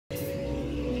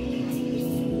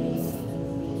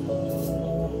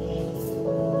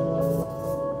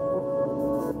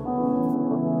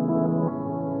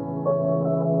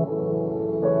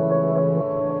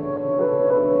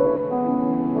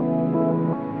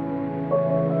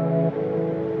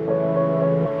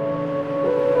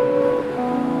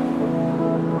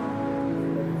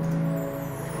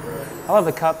I love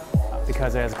the cup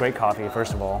because it has great coffee,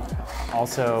 first of all.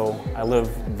 Also, I live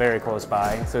very close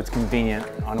by, so it's convenient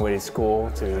on the way to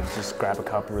school to just grab a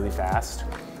cup really fast.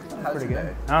 Pretty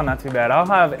good. Oh, not too bad. I'll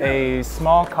have a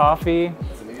small coffee,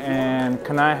 and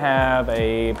can I have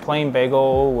a plain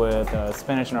bagel with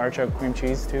spinach and artichoke cream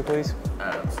cheese too, please?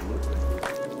 Absolutely.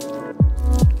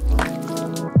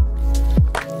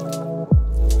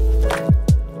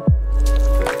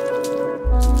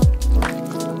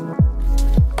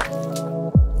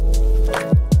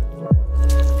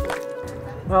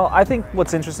 Well, I think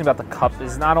what's interesting about the cup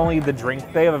is not only the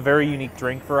drink, they have a very unique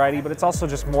drink variety, but it's also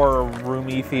just more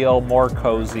roomy feel, more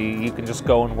cozy. You can just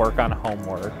go and work on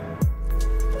homework.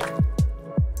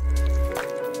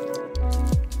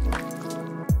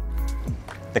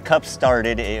 The cup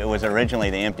started, it was originally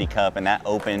the empty cup, and that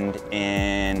opened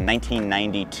in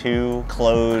 1992,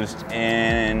 closed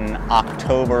in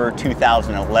October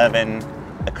 2011.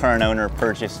 The current owner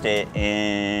purchased it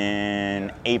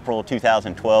in April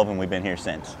 2012, and we've been here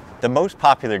since. The most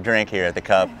popular drink here at the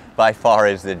Cup by far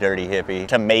is the Dirty Hippie.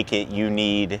 To make it, you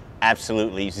need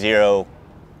absolutely zero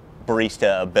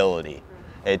barista ability.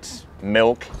 It's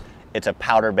milk, it's a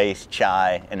powder-based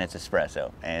chai, and it's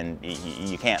espresso, and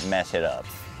you can't mess it up.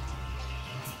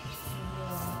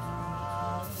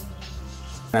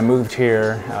 I moved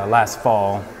here last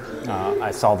fall. I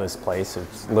saw this place.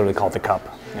 It's literally called The Cup,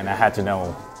 and I had to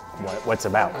know what it's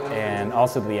about. And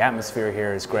also the atmosphere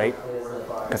here is great,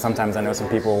 because sometimes I know some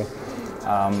people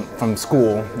from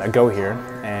school that go here,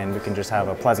 and we can just have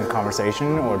a pleasant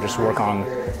conversation or just work on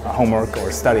homework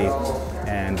or study,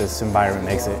 and this environment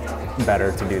makes it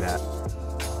better to do that.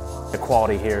 The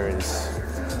quality here is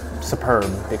superb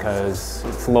because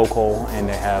it's local and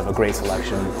they have a great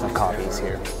selection of coffees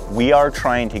here. We are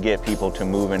trying to get people to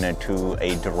move into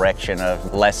a direction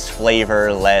of less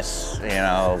flavor, less,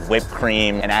 whipped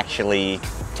cream, and actually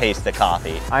taste the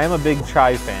coffee. I am a big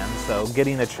chai fan, so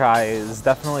getting a chai is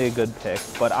definitely a good pick,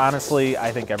 but honestly,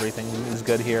 I think everything is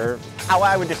good here. How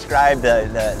I would describe the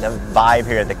vibe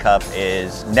here at the Cup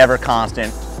is never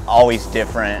constant, always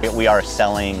different. We are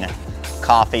selling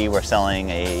coffee, we're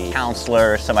selling a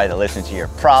counselor, somebody that listens to your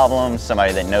problems,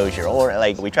 somebody that knows your order.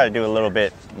 We try to do a little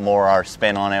bit more our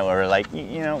spin on it, where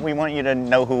we want you to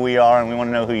know who we are and we want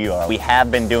to know who you are. We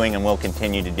have been doing and will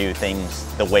continue to do things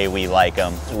the way we like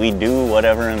them. We do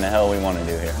whatever in the hell we want to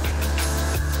do here.